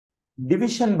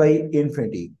division by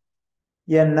infinity.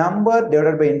 A number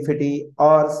divided by infinity,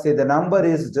 or say the number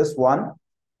is just 1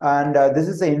 and this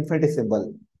is the infinity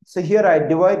symbol. So here I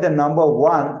divide the number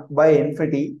 1 by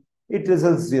infinity, it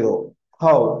results 0.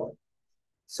 How?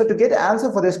 So to get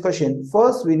answer for this question,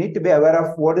 first we need to be aware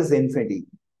of what is infinity.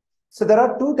 So there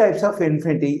are two types of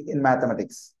infinity in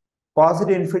mathematics,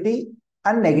 positive infinity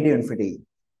and negative infinity.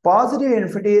 Positive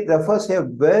infinity refers to a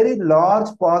very large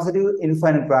positive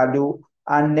infinite value,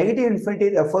 and negative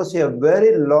infinity refers to a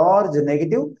very large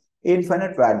negative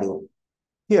infinite value.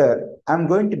 Here, I'm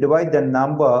going to divide the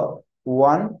number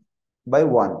 1 by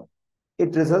 1.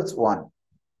 It results 1.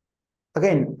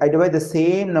 Again, I divide the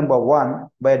same number 1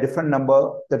 by a different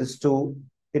number, that is 2.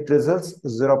 It results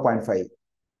 0.5.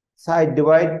 So I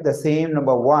divide the same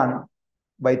number 1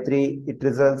 by 3. It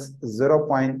results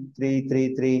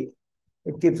 0.333.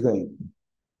 It keeps going.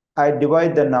 I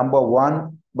divide the number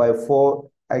 1 by 4.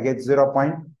 I get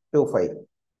 0.25.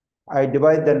 I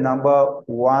divide the number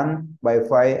 1 by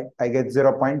 5. I get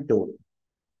 0.2.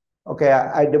 Okay,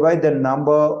 I divide the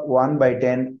number 1 by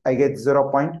 10. I get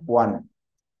 0.1.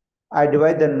 I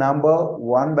divide the number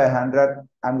 1 by 100,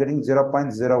 I'm getting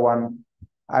 0.01.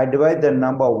 I divide the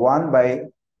number 1 by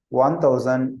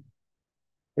 1000,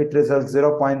 it results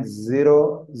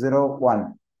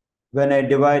 0.001. When I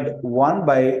divide 1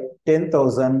 by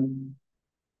 10,000,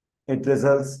 it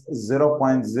results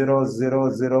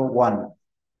 0.0001.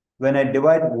 When I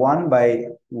divide 1 by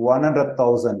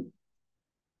 100,000,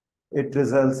 it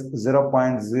results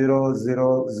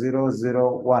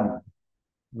 0.00001.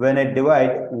 When I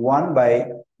divide 1 by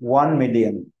 1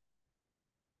 million,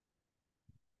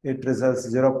 it results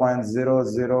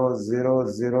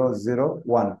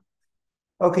 0.000001.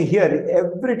 Okay, here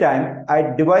every time I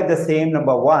divide the same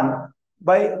number 1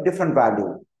 by different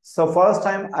value. So first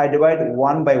time I divide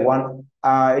 1 by 1,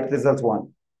 it results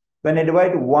 1. When I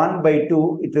divide 1 by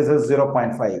 2, it results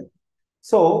 0.5.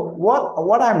 So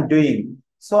what I'm doing?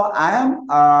 So I am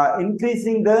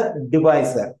increasing the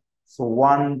divisor. So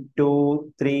 1,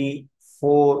 2, 3,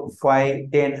 4,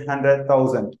 5, 10, 100,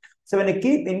 1000. So when I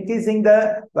keep increasing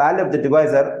the value of the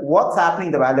divisor, what's happening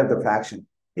in the value of the fraction?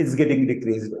 It's getting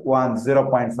decreased. 1,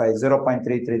 0.5,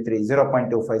 0.333,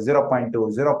 0.25, 0.2,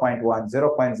 0.1,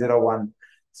 0.01.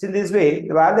 So in this way,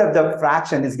 the value of the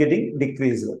fraction is getting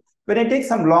decreased. When I take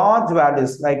some large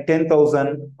values like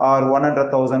 10,000 or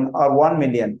 100,000 or 1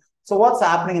 million, so what's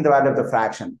happening in the value of the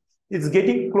fraction? It's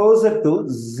getting closer to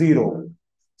 0.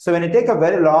 So when you take a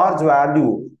very large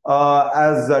value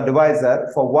as a divisor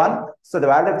for 1, so the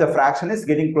value of the fraction is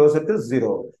getting closer to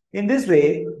 0. In this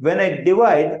way, when I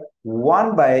divide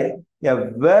 1 by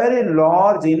a very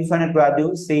large infinite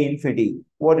value, say infinity,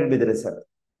 what will be the result?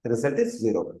 The result is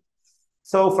 0.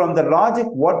 So from the logic,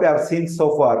 what we have seen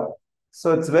so far,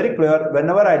 so it's very clear,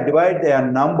 whenever I divide a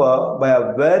number by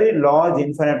a very large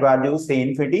infinite value, say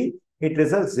infinity, it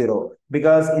results 0.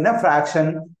 Because in a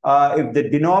fraction, if the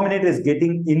denominator is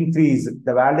getting increased,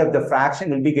 the value of the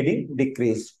fraction will be getting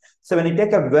decreased. So when you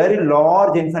take a very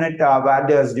large infinite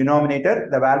value as denominator,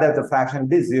 the value of the fraction will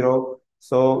be 0.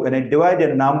 So when I divide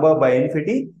a number by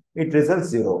infinity, it results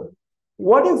 0.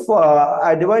 What if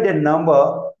I divide a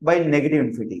number by negative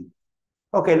infinity?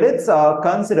 Okay, let's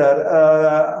consider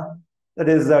that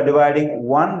is dividing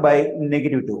 1 by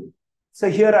negative 2. So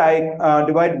here I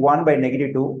divide 1 by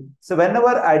negative 2. So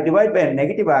whenever I divide by a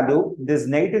negative value, this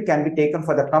negative can be taken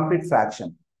for the complete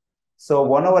fraction. So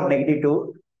 1 over negative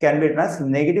 2 can be written as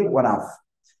negative 1/2.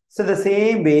 So the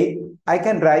same way, I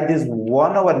can write this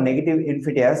 1 over negative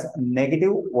infinity as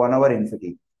negative 1 over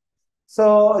infinity.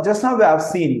 So just now we have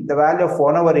seen the value of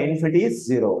 1 over infinity is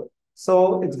 0.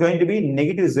 So it's going to be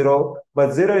negative 0,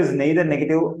 but 0 is neither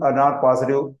negative or not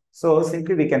positive. So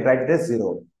simply we can write it as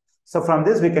 0. So from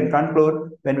this, we can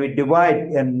conclude when we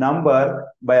divide a number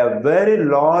by a very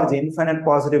large infinite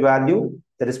positive value,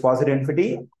 that is positive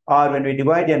infinity, or when we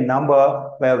divide a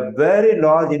number by a very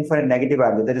large infinite negative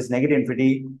value, that is negative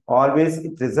infinity, always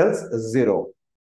it results 0.